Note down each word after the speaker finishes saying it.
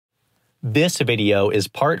This video is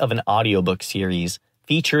part of an audiobook series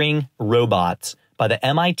featuring Robots by the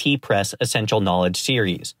MIT Press Essential Knowledge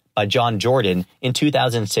series by John Jordan in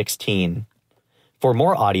 2016. For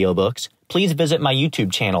more audiobooks, please visit my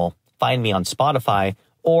YouTube channel, find me on Spotify,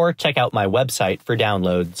 or check out my website for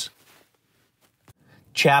downloads.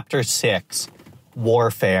 Chapter 6: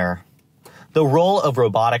 Warfare. The role of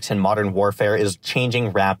robotics in modern warfare is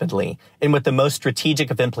changing rapidly, and with the most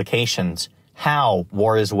strategic of implications: how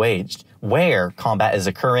war is waged, where combat is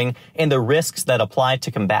occurring, and the risks that apply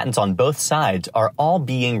to combatants on both sides are all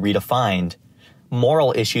being redefined.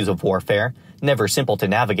 Moral issues of warfare, never simple to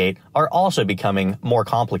navigate, are also becoming more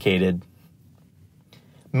complicated.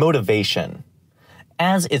 Motivation.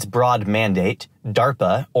 As its broad mandate,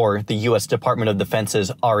 DARPA, or the U.S. Department of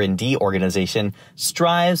Defense's R&D organization,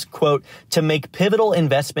 strives, quote, to make pivotal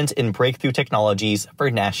investments in breakthrough technologies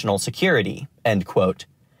for national security, end quote.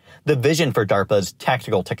 The vision for DARPA's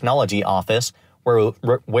Tactical Technology Office,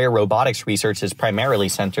 where robotics research is primarily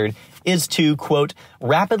centered, is to, quote,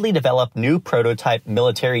 rapidly develop new prototype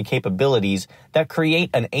military capabilities that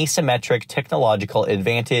create an asymmetric technological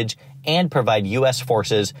advantage and provide U.S.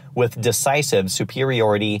 forces with decisive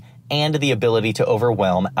superiority and the ability to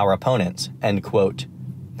overwhelm our opponents, end quote.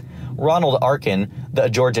 Ronald Arkin, the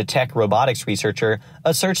Georgia Tech robotics researcher,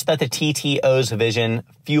 asserts that the TTO's vision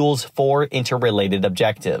fuels four interrelated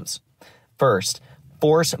objectives. First,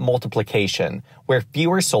 force multiplication, where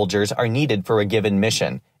fewer soldiers are needed for a given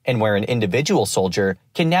mission, and where an individual soldier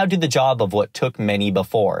can now do the job of what took many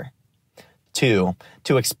before. 2.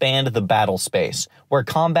 To expand the battle space, where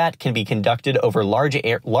combat can be conducted over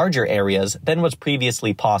larger areas than was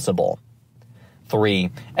previously possible. 3.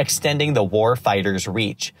 Extending the war fighter's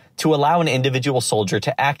reach, to allow an individual soldier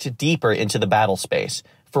to act deeper into the battle space,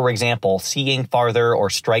 for example, seeing farther or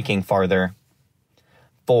striking farther.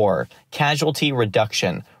 4. Casualty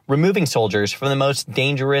reduction, removing soldiers from the most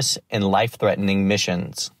dangerous and life-threatening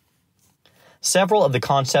missions. Several of the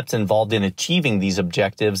concepts involved in achieving these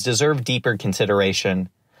objectives deserve deeper consideration.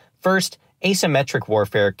 First, asymmetric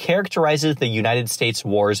warfare characterizes the United States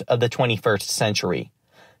wars of the 21st century.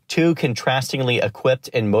 Two contrastingly equipped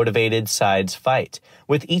and motivated sides fight,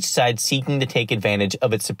 with each side seeking to take advantage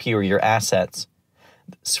of its superior assets.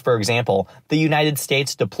 For example, the United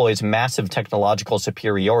States deploys massive technological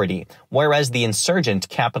superiority, whereas the insurgents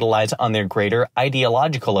capitalize on their greater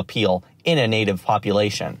ideological appeal in a native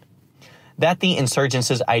population. That the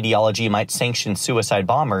insurgents' ideology might sanction suicide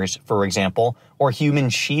bombers, for example, or human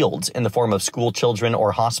shields in the form of school children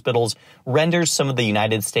or hospitals, renders some of the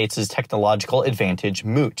United States' technological advantage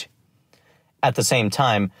moot. At the same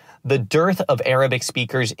time, the dearth of Arabic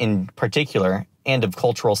speakers in particular, and of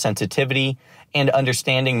cultural sensitivity and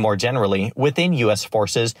understanding more generally within U.S.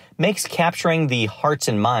 forces makes capturing the hearts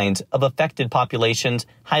and minds of affected populations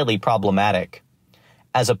highly problematic.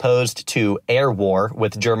 As opposed to air war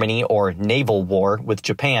with Germany or naval war with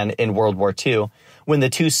Japan in World War II, when the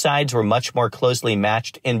two sides were much more closely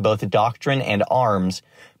matched in both doctrine and arms,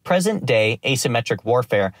 present-day asymmetric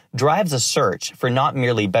warfare drives a search for not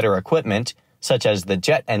merely better equipment, such as the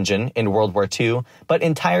jet engine in World War II, but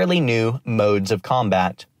entirely new modes of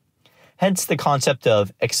combat. Hence the concept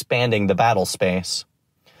of expanding the battle space.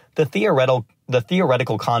 The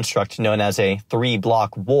theoretical construct known as a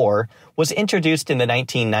three-block war was introduced in the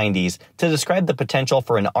 1990s to describe the potential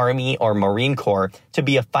for an Army or Marine Corps to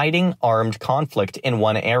be a fighting armed conflict in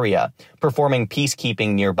one area, performing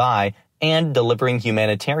peacekeeping nearby, and delivering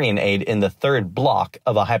humanitarian aid in the third block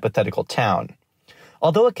of a hypothetical town.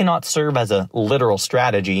 Although it cannot serve as a literal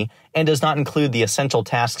strategy and does not include the essential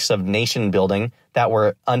tasks of nation building that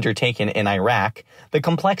were undertaken in Iraq, the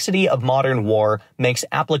complexity of modern war makes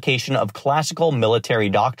application of classical military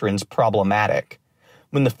doctrines problematic.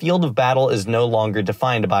 When the field of battle is no longer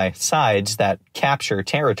defined by sides that capture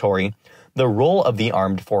territory, the role of the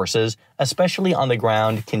armed forces, especially on the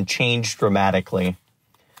ground, can change dramatically.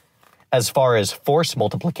 As far as force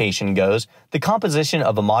multiplication goes, the composition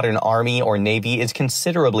of a modern army or navy is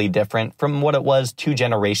considerably different from what it was 2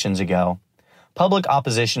 generations ago. Public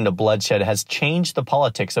opposition to bloodshed has changed the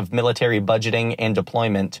politics of military budgeting and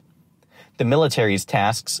deployment. The military's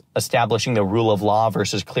tasks, establishing the rule of law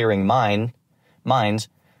versus clearing mines,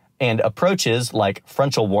 and approaches like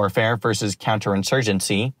frontal warfare versus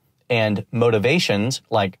counterinsurgency, and motivations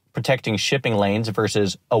like protecting shipping lanes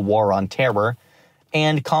versus a war on terror,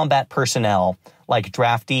 and combat personnel, like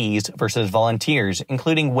draftees versus volunteers,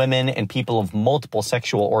 including women and people of multiple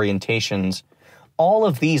sexual orientations. All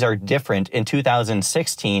of these are different in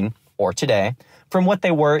 2016, or today, from what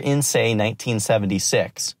they were in, say,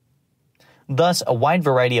 1976. Thus, a wide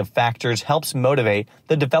variety of factors helps motivate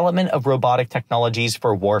the development of robotic technologies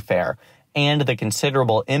for warfare, and the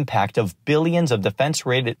considerable impact of billions of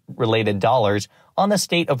defense-related dollars on the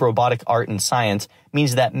state of robotic art and science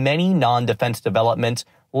means that many non-defense developments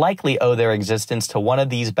likely owe their existence to one of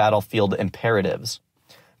these battlefield imperatives.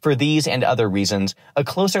 For these and other reasons, a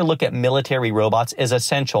closer look at military robots is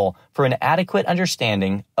essential for an adequate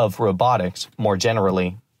understanding of robotics more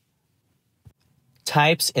generally.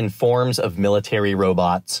 Types and forms of military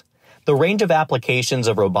robots. The range of applications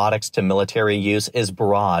of robotics to military use is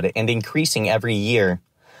broad and increasing every year.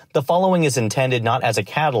 The following is intended not as a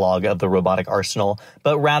catalog of the robotic arsenal,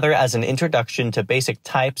 but rather as an introduction to basic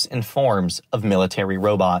types and forms of military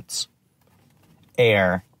robots.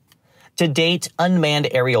 Air. To date, unmanned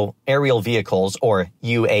aerial vehicles, or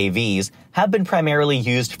UAVs, have been primarily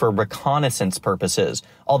used for reconnaissance purposes,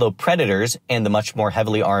 although Predators and the much more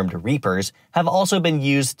heavily armed Reapers have also been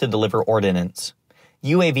used to deliver ordnance.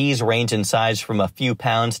 UAVs range in size from a few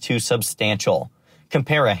pounds to substantial.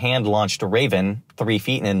 Compare a hand-launched Raven, 3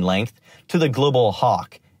 feet in length, to the Global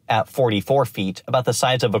Hawk, at 44 feet, about the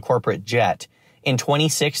size of a corporate jet, in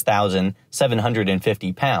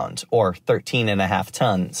 26,750 pounds, or 13.5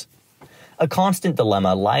 tons. A constant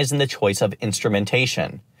dilemma lies in the choice of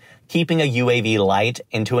instrumentation. Keeping a UAV light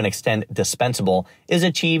and to an extent dispensable is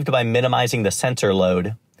achieved by minimizing the sensor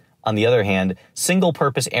load. On the other hand,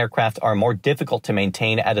 single-purpose aircraft are more difficult to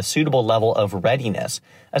maintain at a suitable level of readiness,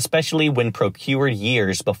 especially when procured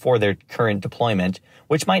years before their current deployment,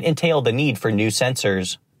 which might entail the need for new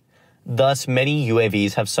sensors. Thus, many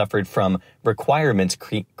UAVs have suffered from requirements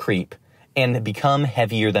creep and become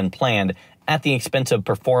heavier than planned at the expense of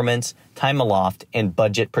performance, time aloft, and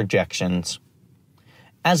budget projections.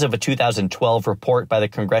 As of a 2012 report by the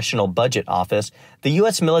Congressional Budget Office, the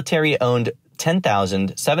U.S. military owned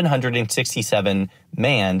 10,767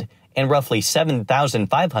 manned and roughly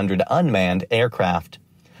 7,500 unmanned aircraft.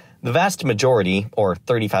 The vast majority, or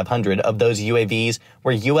 3,500, of those UAVs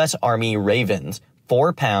were U.S. Army Ravens,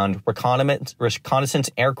 4-pound reconnaissance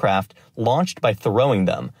aircraft launched by throwing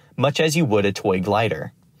them, much as you would a toy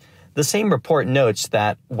glider. The same report notes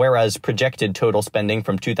that, whereas projected total spending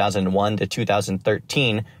from 2001 to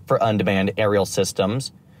 2013 for unmanned aerial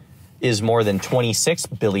systems is more than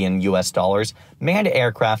 $26 billion US, manned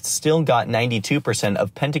aircraft still got 92%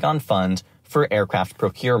 of Pentagon funds for aircraft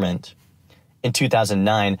procurement. In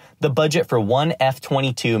 2009, the budget for one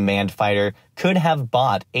F-22 manned fighter could have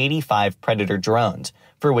bought 85 Predator drones,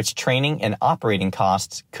 for which training and operating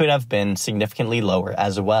costs could have been significantly lower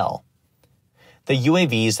as well. The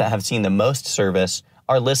UAVs that have seen the most service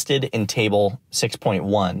are listed in Table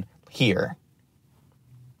 6.1 here.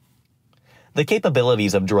 The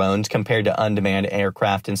capabilities of drones compared to unmanned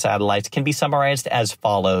aircraft and satellites can be summarized as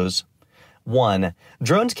follows. 1.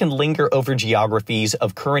 Drones can linger over geographies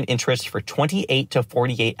of current interest for 28 to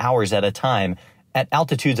 48 hours at a time, at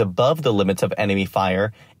altitudes above the limits of enemy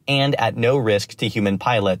fire, and at no risk to human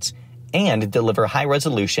pilots, and deliver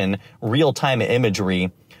high-resolution, real-time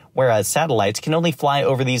imagery, whereas satellites can only fly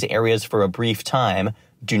over these areas for a brief time,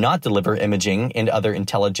 do not deliver imaging and other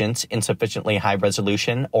intelligence in sufficiently high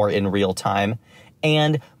resolution or in real time,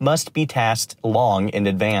 and must be tasked long in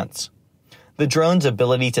advance. The drone's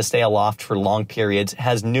ability to stay aloft for long periods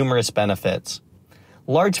has numerous benefits.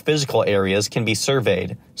 Large physical areas can be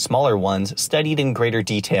surveyed, smaller ones studied in greater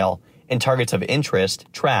detail, and targets of interest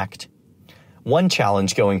tracked. One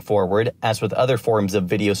challenge going forward, as with other forms of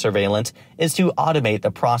video surveillance, is to automate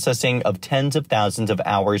the processing of tens of thousands of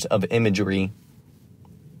hours of imagery.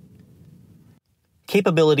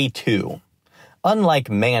 Capability 2. Unlike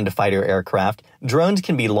manned fighter aircraft, drones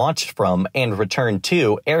can be launched from and returned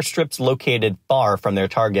to airstrips located far from their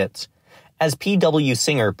targets. As P.W.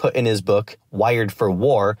 Singer put in his book, Wired for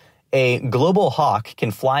War, a Global Hawk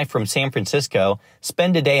can fly from San Francisco,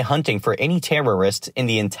 spend a day hunting for any terrorists in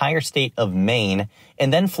the entire state of Maine,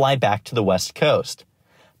 and then fly back to the West Coast.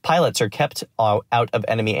 Pilots are kept out of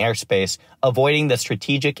enemy airspace, avoiding the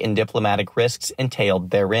strategic and diplomatic risks entailed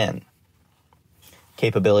therein.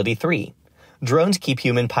 Capability 3. Drones keep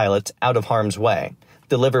human pilots out of harm's way,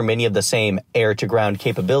 deliver many of the same air-to-ground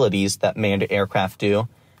capabilities that manned aircraft do,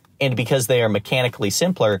 and because they are mechanically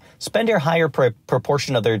simpler, spend a higher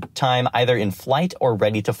proportion of their time either in flight or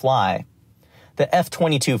ready to fly. The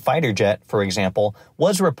F-22 fighter jet, for example,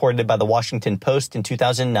 was reported by the Washington Post in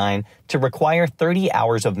 2009 to require 30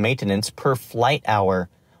 hours of maintenance per flight hour,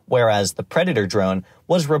 whereas the Predator drone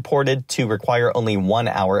was reported to require only 1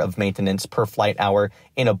 hour of maintenance per flight hour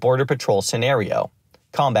in a border patrol scenario.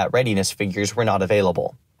 Combat readiness figures were not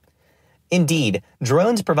available. Indeed,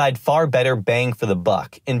 drones provide far better bang for the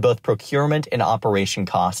buck in both procurement and operation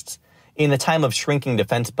costs. In a time of shrinking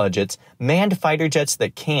defense budgets, manned fighter jets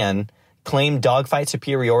that can claim dogfight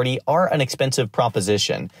superiority are an expensive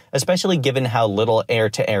proposition, especially given how little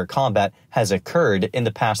air-to-air combat has occurred in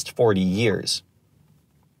the past 40 years.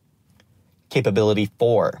 Capability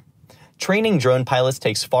 4. Training drone pilots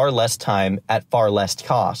takes far less time at far less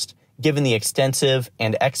cost, given the extensive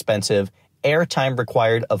and expensive air time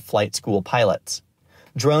required of flight school pilots.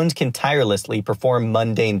 Drones can tirelessly perform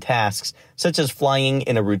mundane tasks, such as flying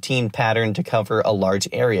in a routine pattern to cover a large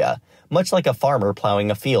area, much like a farmer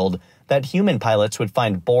plowing a field, that human pilots would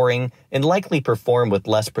find boring and likely perform with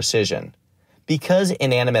less precision. Because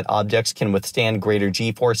inanimate objects can withstand greater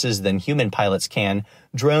G-forces than human pilots can,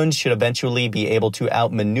 drones should eventually be able to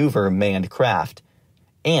outmaneuver manned craft.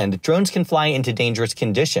 And drones can fly into dangerous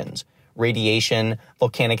conditions, radiation,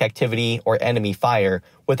 volcanic activity, or enemy fire,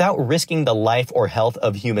 without risking the life or health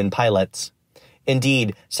of human pilots.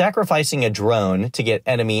 Indeed, sacrificing a drone to get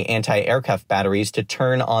enemy anti-aircraft batteries to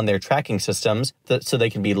turn on their tracking systems so they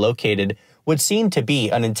can be located would seem to be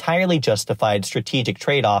an entirely justified strategic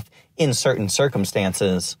trade-off in certain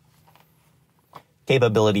circumstances.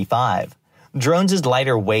 Capability 5. Drones'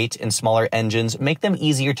 lighter weight and smaller engines make them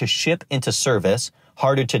easier to ship into service,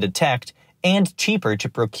 harder to detect, and cheaper to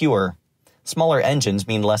procure. Smaller engines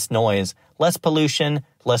mean less noise, less pollution,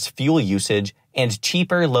 less fuel usage, and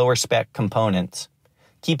cheaper, lower-spec components.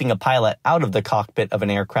 Keeping a pilot out of the cockpit of an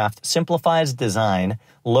aircraft simplifies design,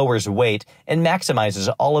 lowers weight, and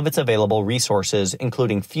maximizes all of its available resources,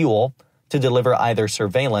 including fuel, to deliver either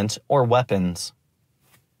surveillance or weapons.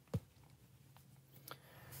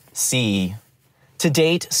 Sea. To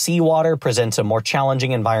date, seawater presents a more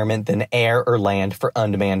challenging environment than air or land for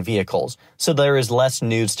unmanned vehicles, so there is less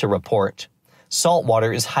news to report.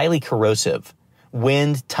 Saltwater is highly corrosive.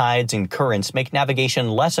 Wind, tides, and currents make navigation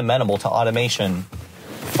less amenable to automation.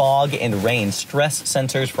 Fog and rain stress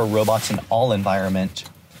sensors for robots in all environment.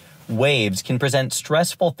 Waves can present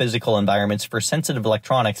stressful physical environments for sensitive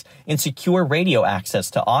electronics, and secure radio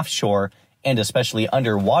access to offshore and especially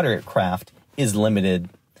underwater craft is limited.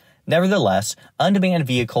 Nevertheless, unmanned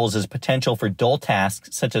vehicles' potential for dull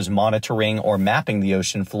tasks such as monitoring or mapping the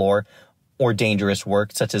ocean floor, or dangerous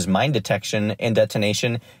work such as mine detection and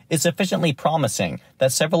detonation is sufficiently promising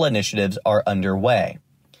that several initiatives are underway.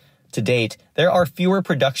 To date, there are fewer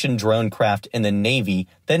production drone craft in the Navy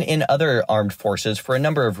than in other armed forces for a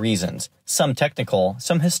number of reasons, some technical,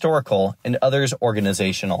 some historical, and others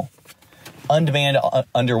organizational. Unmanned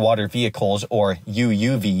underwater vehicles, or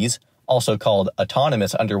UUVs, also called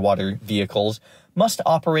autonomous underwater vehicles, must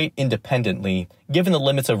operate independently, given the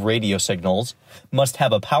limits of radio signals, must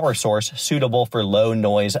have a power source suitable for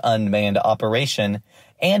low-noise unmanned operation,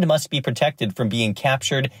 and must be protected from being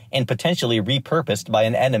captured and potentially repurposed by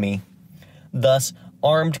an enemy. Thus,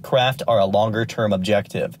 armed craft are a longer-term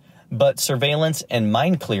objective, but surveillance and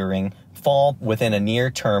mine clearing fall within a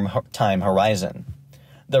near-term time horizon.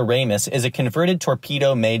 The Ramus is a converted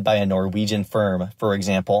torpedo made by a Norwegian firm, for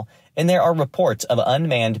example, and there are reports of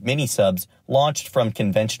unmanned mini-subs launched from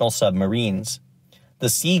conventional submarines. The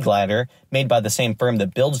Sea Glider, made by the same firm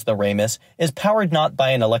that builds the Ramus, is powered not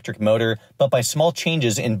by an electric motor, but by small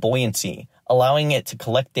changes in buoyancy, allowing it to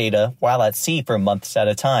collect data while at sea for months at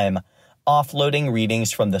a time, offloading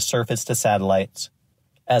readings from the surface to satellites.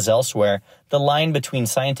 As elsewhere, the line between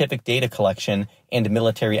scientific data collection and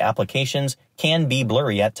military applications can be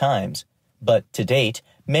blurry at times, but to date,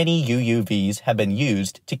 many UUVs have been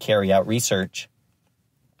used to carry out research.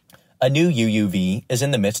 A new UUV is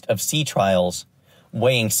in the midst of sea trials.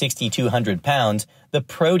 Weighing 6,200 pounds, the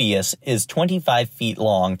Proteus is 25 feet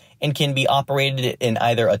long and can be operated in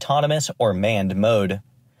either autonomous or manned mode.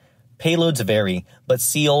 Payloads vary, but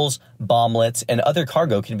SEALs, bomblets, and other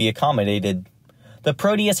cargo can be accommodated. The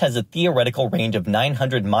Proteus has a theoretical range of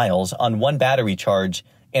 900 miles on one battery charge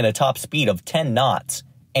and a top speed of 10 knots,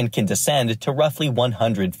 and can descend to roughly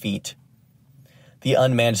 100 feet. The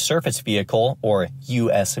Unmanned Surface Vehicle, or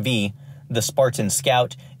USV, the Spartan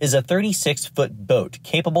Scout, is a 36-foot boat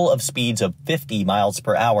capable of speeds of 50 miles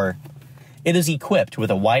per hour. It is equipped with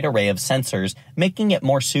a wide array of sensors, making it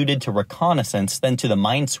more suited to reconnaissance than to the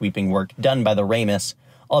minesweeping work done by the Ramus,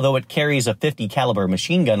 although it carries a .50 caliber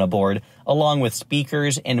machine gun aboard, along with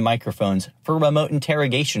speakers and microphones for remote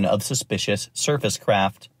interrogation of suspicious surface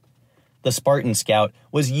craft. The Spartan Scout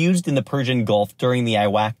was used in the Persian Gulf during the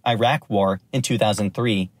Iraq War in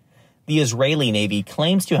 2003. The Israeli Navy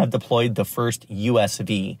claims to have deployed the first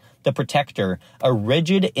USV, the Protector, a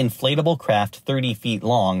rigid inflatable craft 30 feet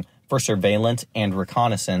long, for surveillance and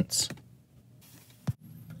reconnaissance.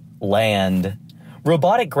 Land.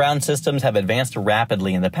 Robotic ground systems have advanced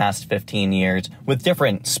rapidly in the past 15 years, with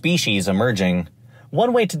different species emerging.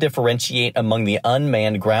 One way to differentiate among the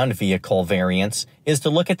unmanned ground vehicle variants is to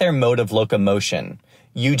look at their mode of locomotion.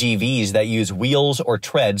 UGVs that use wheels or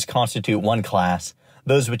treads constitute one class,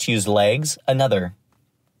 those which use legs, another.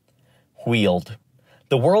 Wheeled.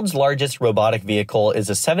 The world's largest robotic vehicle is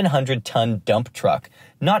a 700-ton dump truck,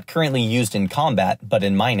 not currently used in combat, but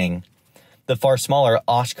in mining. The far smaller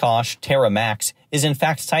Oshkosh Terra Max is in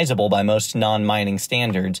fact sizable by most non-mining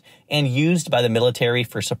standards and used by the military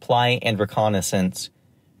for supply and reconnaissance.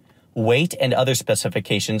 Weight and other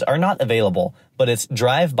specifications are not available, but its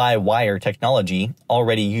drive-by-wire technology,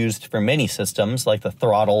 already used for many systems like the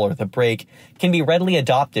throttle or the brake, can be readily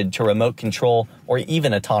adopted to remote control or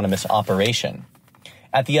even autonomous operation.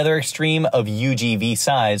 At the other extreme of UGV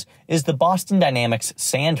size is the Boston Dynamics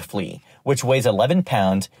Sand Flea, which weighs 11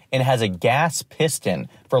 pounds and has a gas piston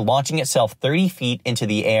for launching itself 30 feet into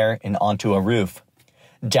the air and onto a roof.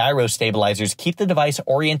 Gyro stabilizers keep the device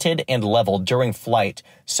oriented and level during flight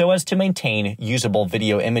so as to maintain usable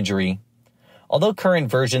video imagery. Although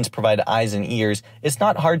current versions provide eyes and ears, it's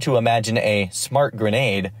not hard to imagine a smart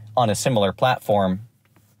grenade on a similar platform.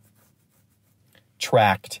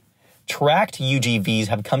 Tracked. Tracked UGVs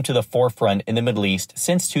have come to the forefront in the Middle East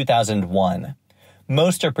since 2001.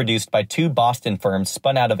 Most are produced by two Boston firms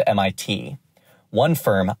spun out of MIT. One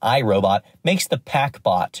firm, iRobot, makes the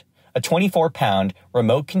PackBot, a 24-pound,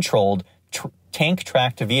 remote-controlled,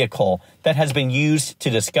 tank-tracked vehicle that has been used to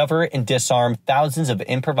discover and disarm thousands of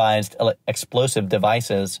improvised explosive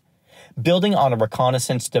devices. Building on a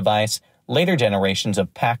reconnaissance device, later generations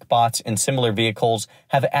of PackBots and similar vehicles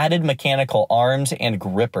have added mechanical arms and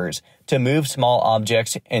grippers to move small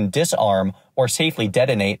objects and disarm or safely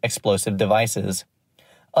detonate explosive devices.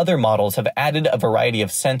 Other models have added a variety of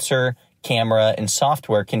sensor, camera, and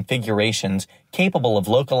software configurations capable of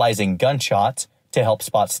localizing gunshots to help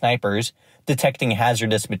spot snipers, detecting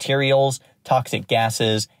hazardous materials, toxic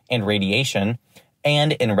gases, and radiation,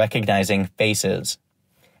 and in recognizing faces.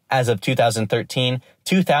 As of 2013,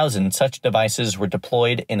 2,000 such devices were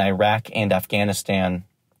deployed in Iraq and Afghanistan.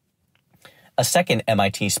 A second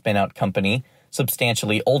MIT spin-out company,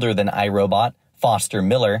 substantially older than iRobot, Foster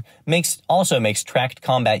Miller, also makes tracked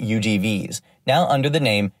combat UGVs, now under the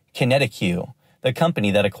name KinetiQ, the company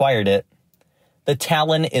that acquired it. The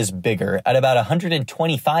Talon is bigger, at about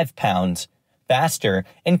 125 pounds, faster,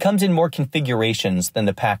 and comes in more configurations than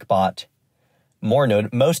the PackBot.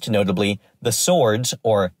 Most notably, the SWORDS,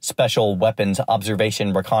 or Special Weapons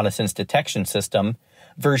Observation Reconnaissance Detection System,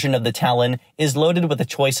 version of the Talon is loaded with a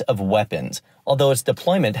choice of weapons, although its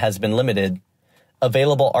deployment has been limited.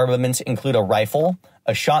 Available armaments include a rifle,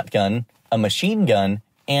 a shotgun, a machine gun,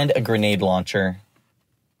 and a grenade launcher.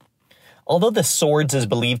 Although the SWORDS is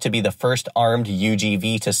believed to be the first armed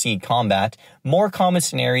UGV to see combat, more common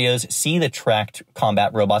scenarios see the tracked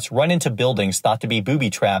combat robots run into buildings thought to be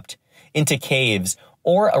booby-trapped, into caves,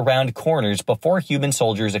 or around corners before human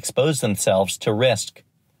soldiers expose themselves to risk.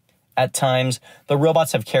 At times, the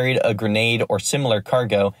robots have carried a grenade or similar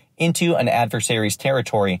cargo into an adversary's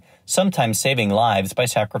territory, sometimes saving lives by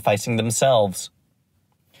sacrificing themselves.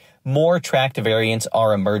 More tracked variants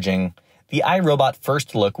are emerging. The iRobot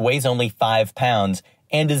First Look weighs only 5 pounds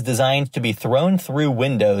and is designed to be thrown through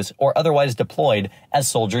windows or otherwise deployed as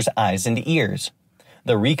soldiers' eyes and ears.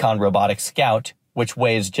 The Recon Robotic Scout, which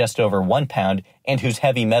weighs just over 1 pound and whose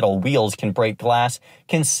heavy metal wheels can break glass,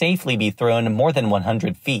 can safely be thrown more than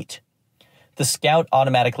 100 feet. The Scout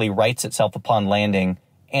automatically rights itself upon landing,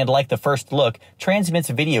 and like the First Look, transmits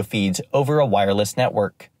video feeds over a wireless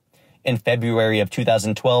network. In February of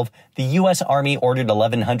 2012, the U.S. Army ordered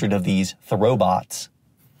 1,100 of these Throwbots.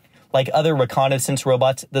 Like other reconnaissance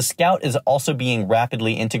robots, the Scout is also being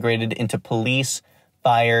rapidly integrated into police,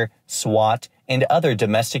 fire, SWAT, and other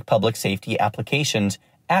domestic public safety applications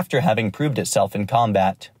after having proved itself in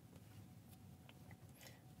combat.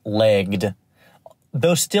 Legged.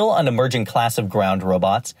 Though still an emerging class of ground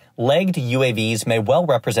robots, legged UAVs may well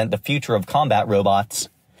represent the future of combat robots.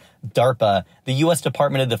 DARPA, the U.S.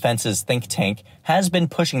 Department of Defense's think tank, has been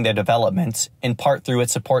pushing their developments, in part through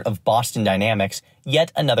its support of Boston Dynamics,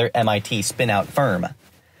 yet another MIT spin-out firm.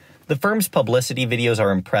 The firm's publicity videos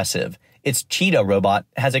are impressive. Its Cheetah robot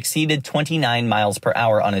has exceeded 29 miles per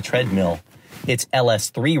hour on a treadmill. Its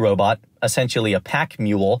LS-3 robot, essentially a pack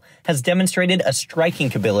mule, has demonstrated a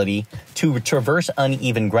striking ability to traverse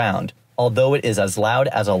uneven ground, although it is as loud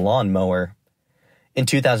as a lawnmower. In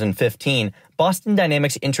 2015, Boston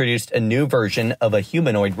Dynamics introduced a new version of a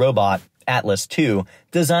humanoid robot, Atlas II,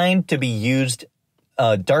 designed to be used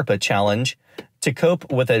a DARPA challenge to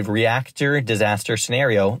cope with a reactor disaster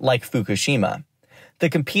scenario like Fukushima. The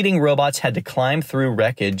competing robots had to climb through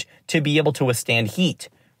wreckage to be able to withstand heat,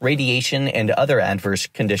 radiation and other adverse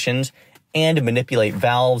conditions, and manipulate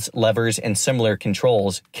valves, levers, and similar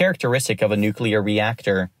controls characteristic of a nuclear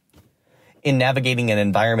reactor. In navigating an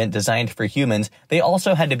environment designed for humans, they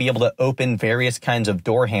also had to be able to open various kinds of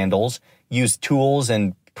door handles, use tools,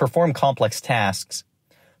 and perform complex tasks.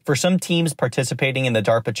 For some teams participating in the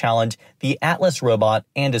DARPA challenge, the Atlas robot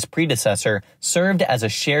and its predecessor served as a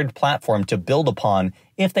shared platform to build upon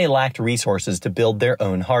if they lacked resources to build their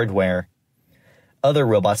own hardware. Other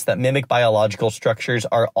robots that mimic biological structures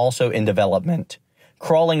are also in development.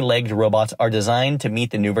 Crawling-legged robots are designed to meet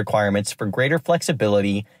the new requirements for greater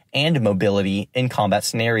flexibility and mobility in combat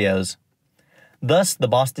scenarios. Thus, the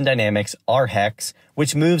Boston Dynamics R-Hex,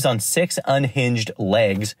 which moves on 6 unhinged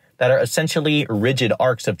legs that are essentially rigid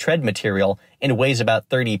arcs of tread material and weighs about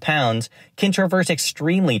 30 pounds, can traverse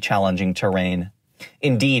extremely challenging terrain.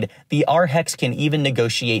 Indeed, the R-Hex can even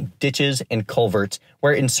negotiate ditches and culverts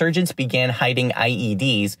where insurgents began hiding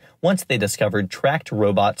IEDs once they discovered tracked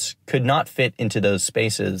robots could not fit into those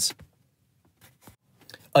spaces.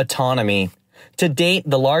 Autonomy. To date,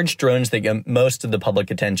 the large drones that get most of the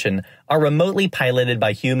public attention are remotely piloted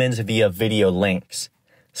by humans via video links.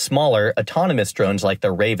 Smaller, autonomous drones like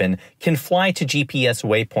the Raven can fly to GPS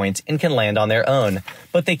waypoints and can land on their own,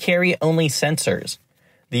 but they carry only sensors.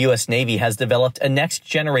 The U.S. Navy has developed a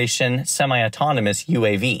next-generation semi-autonomous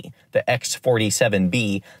UAV, the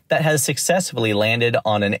X-47B, that has successfully landed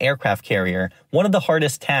on an aircraft carrier, one of the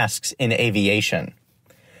hardest tasks in aviation.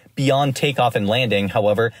 Beyond takeoff and landing,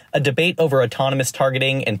 however, a debate over autonomous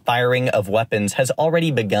targeting and firing of weapons has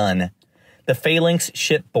already begun. The Phalanx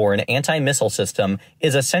shipborne anti-missile system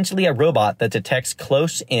is essentially a robot that detects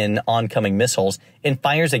close-in oncoming missiles and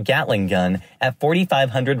fires a Gatling gun at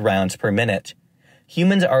 4,500 rounds per minute.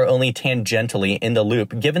 Humans are only tangentially in the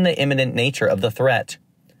loop given the imminent nature of the threat.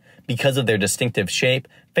 Because of their distinctive shape,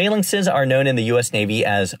 Phalanxes are known in the U.S. Navy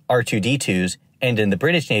as R2-D2s and in the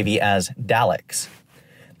British Navy as Daleks.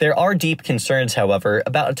 There are deep concerns, however,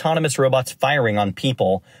 about autonomous robots firing on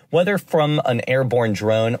people, whether from an airborne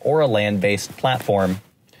drone or a land-based platform.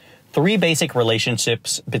 3 basic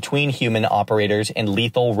relationships between human operators and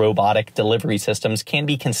lethal robotic delivery systems can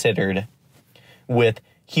be considered. With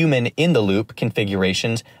human in-the-loop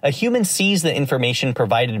configurations, a human sees the information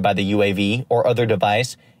provided by the UAV or other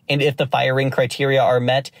device, and if the firing criteria are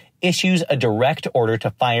met, issues a direct order to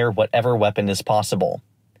fire whatever weapon is possible.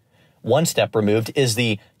 One step removed is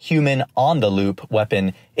the human on-the-loop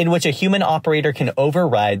weapon, in which a human operator can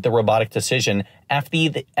override the robotic decision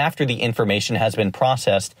after the information has been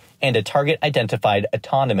processed and a target identified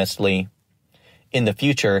autonomously. In the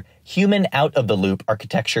future, human out-of-the-loop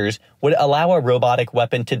architectures would allow a robotic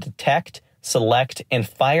weapon to detect, select, and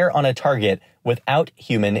fire on a target without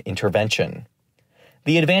human intervention.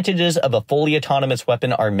 The advantages of a fully autonomous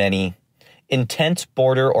weapon are many. In tense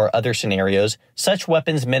border or other scenarios, such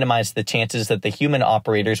weapons minimize the chances that the human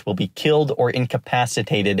operators will be killed or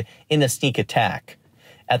incapacitated in a sneak attack.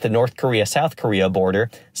 At the North Korea-South Korea border,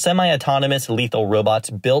 semi-autonomous lethal robots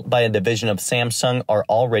built by a division of Samsung are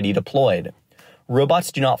already deployed.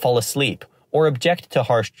 Robots do not fall asleep or object to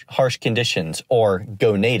harsh conditions or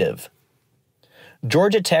go native.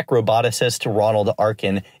 Georgia Tech roboticist Ronald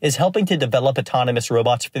Arkin is helping to develop autonomous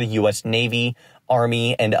robots for the U.S. Navy,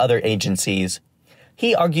 Army, and other agencies.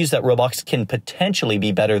 He argues that robots can potentially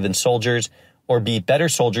be better than soldiers or be better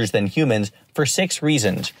soldiers than humans for 6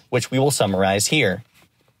 reasons, which we will summarize here.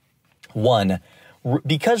 1.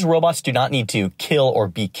 Because robots do not need to kill or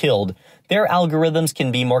be killed, their algorithms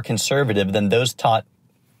can be more conservative than those taught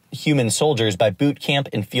human soldiers by boot camp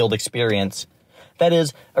and field experience. That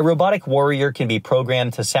is, a robotic warrior can be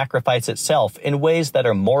programmed to sacrifice itself in ways that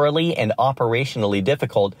are morally and operationally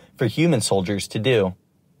difficult for human soldiers to do.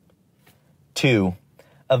 2.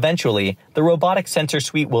 Eventually, the robotic sensor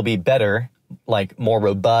suite will be better, like more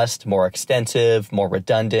robust, more extensive, more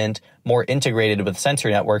redundant, more integrated with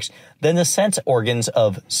sensor networks than the sense organs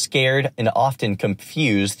of scared and often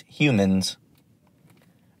confused humans.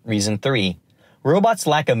 Reason 3. Robots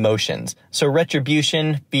lack emotions, so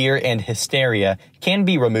retribution, fear, and hysteria can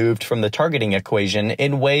be removed from the targeting equation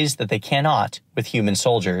in ways that they cannot with human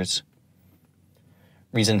soldiers.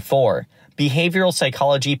 Reason 4. Behavioral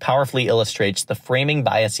psychology powerfully illustrates the framing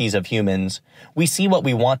biases of humans. We see what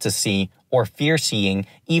we want to see, or fear seeing,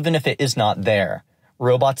 even if it is not there.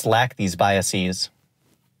 Robots lack these biases.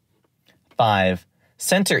 5.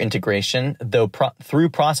 Sensor integration, though through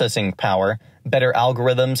processing power, better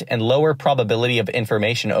algorithms, and lower probability of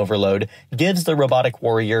information overload, gives the robotic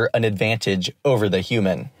warrior an advantage over the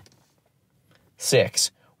human.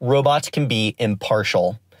 6. Robots can be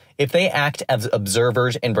impartial. If they act as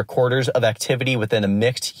observers and recorders of activity within a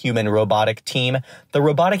mixed human-robotic team, the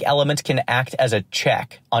robotic element can act as a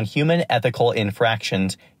check on human ethical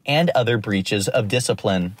infractions and other breaches of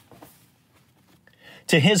discipline.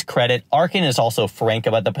 To his credit, Arkin is also frank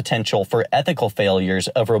about the potential for ethical failures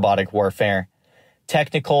of robotic warfare.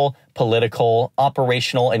 Technical, political,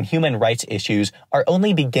 operational, and human rights issues are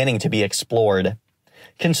only beginning to be explored.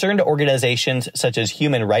 Concerned organizations such as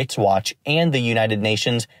Human Rights Watch and the United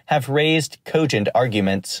Nations have raised cogent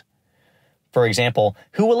arguments. For example,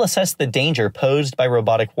 who will assess the danger posed by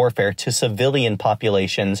robotic warfare to civilian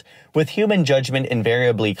populations, with human judgment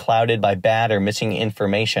invariably clouded by bad or missing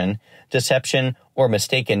information, deception, or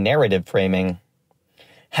mistaken narrative framing?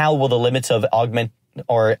 How will the limits of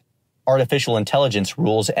artificial intelligence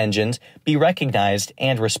rules engines be recognized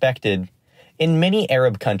and respected? In many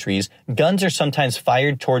Arab countries, guns are sometimes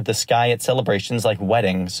fired toward the sky at celebrations like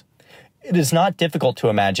weddings. It is not difficult to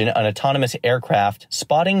imagine an autonomous aircraft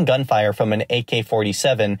spotting gunfire from an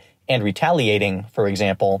AK-47 and retaliating, for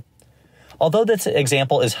example. Although this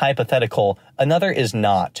example is hypothetical, another is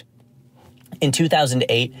not. In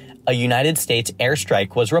 2008, a United States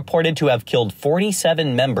airstrike was reported to have killed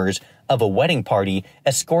 47 members of a wedding party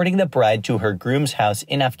escorting the bride to her groom's house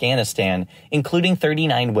in Afghanistan, including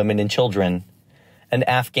 39 women and children. An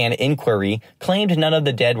Afghan inquiry claimed none of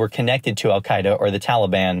the dead were connected to al-Qaeda or the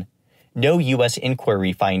Taliban. No U.S.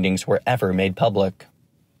 inquiry findings were ever made public.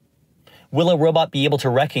 Will a robot be able to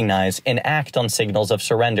recognize and act on signals of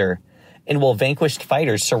surrender? And will vanquished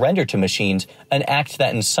fighters surrender to machines, an act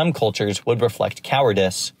that in some cultures would reflect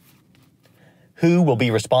cowardice? Who will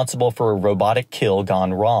be responsible for a robotic kill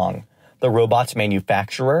gone wrong? The robot's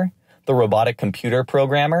manufacturer? The robotic computer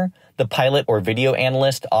programmer? The pilot or video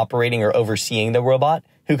analyst operating or overseeing the robot,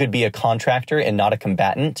 who could be a contractor and not a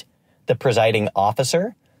combatant? The presiding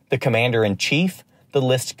officer? The commander-in-chief? The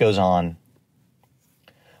list goes on.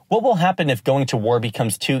 What will happen if going to war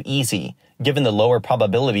becomes too easy, given the lower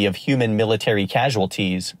probability of human military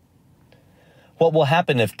casualties? What will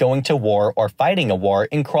happen if going to war or fighting a war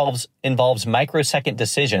involves microsecond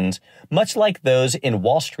decisions, much like those in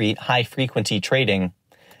Wall Street high-frequency trading?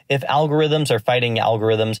 If algorithms are fighting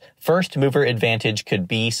algorithms, first-mover advantage could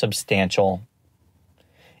be substantial.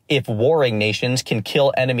 If warring nations can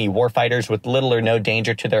kill enemy warfighters with little or no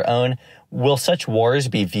danger to their own, will such wars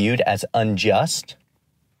be viewed as unjust?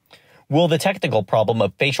 Will the technical problem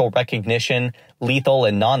of facial recognition, lethal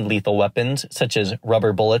and non-lethal weapons, such as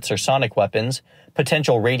rubber bullets or sonic weapons,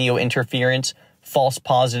 potential radio interference, false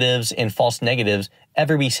positives, and false negatives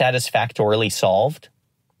ever be satisfactorily solved?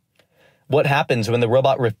 What happens when the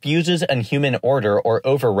robot refuses a human order or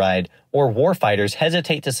override, or warfighters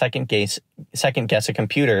hesitate to second guess a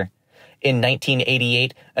computer? In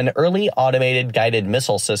 1988, an early automated guided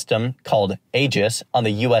missile system called Aegis on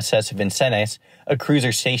the USS Vincennes, a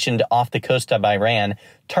cruiser stationed off the coast of Iran,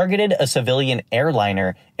 targeted a civilian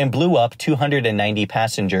airliner and blew up 290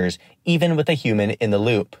 passengers, even with a human in the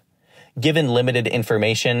loop. Given limited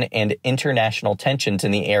information and international tensions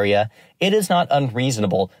in the area, it is not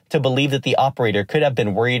unreasonable to believe that the operator could have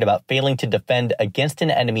been worried about failing to defend against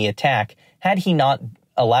an enemy attack had he not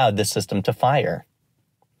allowed the system to fire.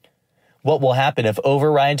 What will happen if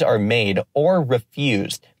overrides are made or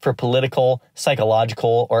refused for political,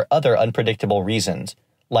 psychological, or other unpredictable reasons,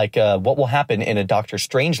 like what will happen in a Dr.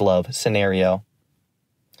 Strangelove scenario?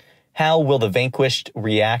 How will the vanquished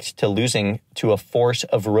react to losing to a force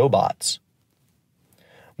of robots?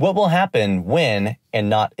 What will happen when, and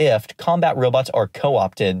not if, combat robots are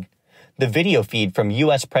co-opted? The video feed from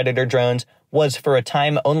U.S. Predator drones was for a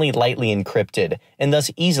time only lightly encrypted, and thus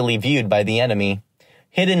easily viewed by the enemy.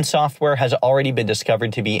 Hidden software has already been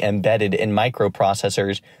discovered to be embedded in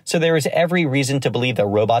microprocessors, so there is every reason to believe that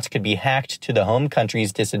robots could be hacked to the home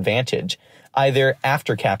country's disadvantage, either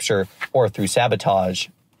after capture or through sabotage.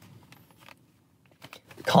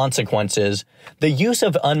 Consequences. The use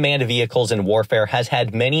of unmanned vehicles in warfare has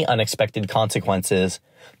had many unexpected consequences.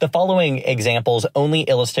 The following examples only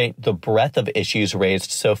illustrate the breadth of issues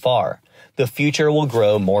raised so far. The future will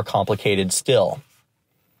grow more complicated still.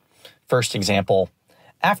 First example.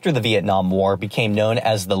 After the Vietnam War became known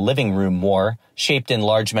as the Living Room War, shaped in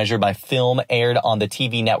large measure by film aired on the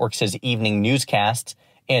TV networks as evening newscasts,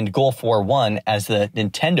 and Gulf War I as the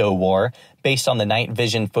Nintendo War, based on the night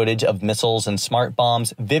vision footage of missiles and smart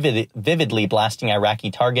bombs vividly blasting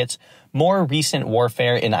Iraqi targets, more recent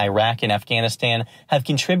warfare in Iraq and Afghanistan have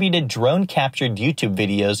contributed drone-captured YouTube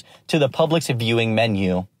videos to the public's viewing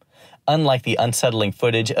menu. Unlike the unsettling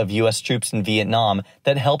footage of U.S. troops in Vietnam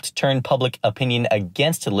that helped turn public opinion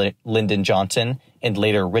against Lyndon Johnson and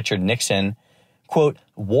later Richard Nixon, Quote,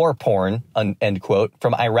 war porn, end quote,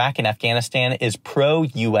 from Iraq and Afghanistan is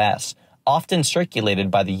pro-U.S., often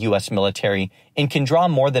circulated by the U.S. military, and can draw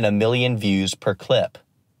more than 1 million views per clip.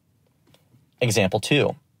 Example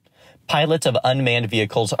 2. Pilots of unmanned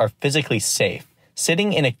vehicles are physically safe,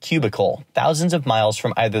 sitting in a cubicle thousands of miles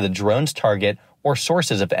from either the drone's target or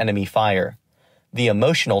sources of enemy fire. The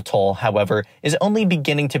emotional toll, however, is only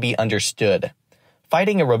beginning to be understood.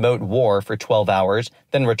 Fighting a remote war for 12 hours,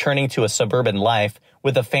 then returning to a suburban life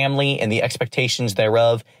with a family and the expectations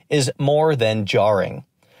thereof is more than jarring.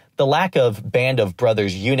 The lack of Band of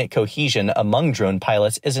Brothers unit cohesion among drone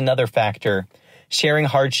pilots is another factor. Sharing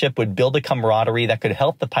hardship would build a camaraderie that could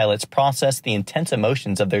help the pilots process the intense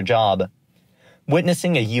emotions of their job.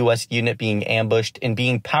 Witnessing a U.S. unit being ambushed and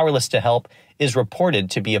being powerless to help is reported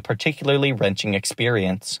to be a particularly wrenching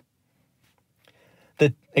experience.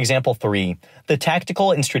 Example 3. The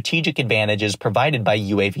tactical and strategic advantages provided by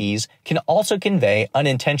UAVs can also convey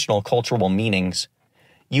unintentional cultural meanings.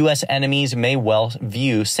 U.S. enemies may well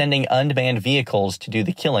view sending unmanned vehicles to do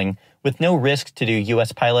the killing with no risk to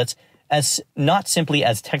U.S. pilots as not simply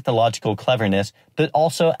as technological cleverness, but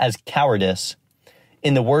also as cowardice.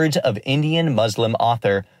 In the words of Indian Muslim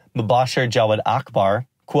author Mubashir Jawad Akbar,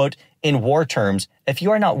 quote, in war terms, if you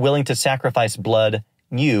are not willing to sacrifice blood,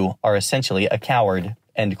 you are essentially a coward,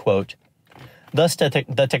 end quote. Thus,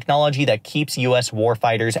 the technology that keeps U.S.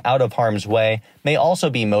 warfighters out of harm's way may also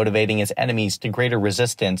be motivating its enemies to greater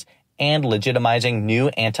resistance and legitimizing new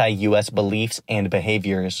anti-U.S. beliefs and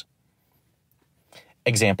behaviors.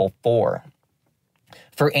 Example 4.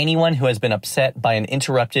 For anyone who has been upset by an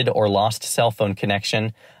interrupted or lost cell phone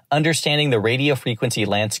connection, understanding the radio frequency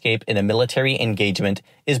landscape in a military engagement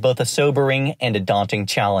is both a sobering and a daunting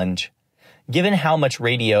challenge. Given how much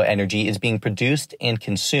radio energy is being produced and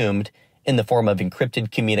consumed in the form of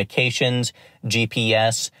encrypted communications,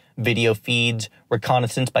 GPS, video feeds,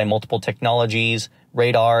 reconnaissance by multiple technologies,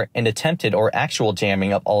 radar, and attempted or actual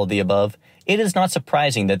jamming of all of the above, it is not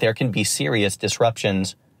surprising that there can be serious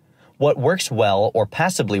disruptions. What works well or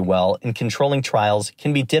passably well in controlling trials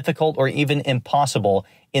can be difficult or even impossible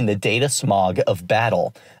in the data smog of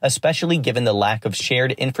battle, especially given the lack of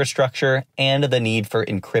shared infrastructure and the need for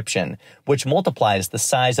encryption, which multiplies the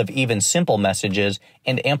size of even simple messages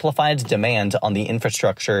and amplifies demand on the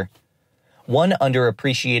infrastructure. One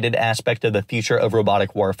underappreciated aspect of the future of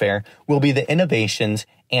robotic warfare will be the innovations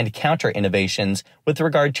and counter-innovations with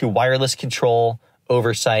regard to wireless control,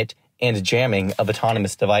 oversight, and jamming of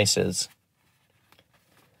autonomous devices.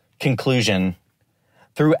 Conclusion.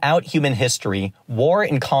 Throughout human history, war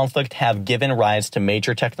and conflict have given rise to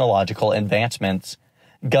major technological advancements.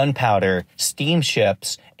 Gunpowder,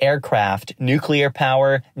 steamships, aircraft, nuclear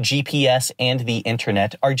power, GPS, and the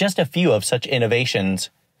internet are just a few of such innovations.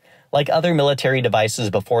 Like other military devices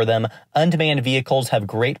before them, unmanned vehicles have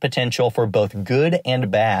great potential for both good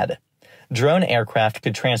and bad. Drone aircraft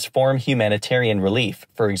could transform humanitarian relief,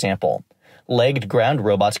 for example. Legged ground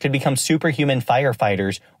robots could become superhuman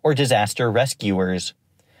firefighters or disaster rescuers.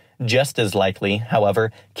 Just as likely,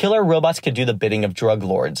 however, killer robots could do the bidding of drug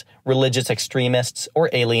lords, religious extremists, or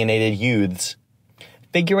alienated youths.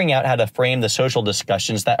 Figuring out how to frame the social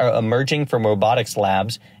discussions that are emerging from robotics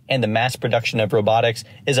labs and the mass production of robotics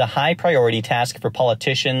is a high priority task for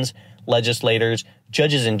politicians, legislators,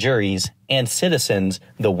 judges and juries, and citizens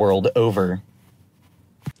the world over.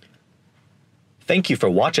 Thank you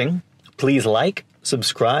for watching. Please like,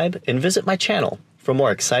 subscribe, and visit my channel for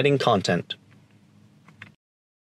more exciting content.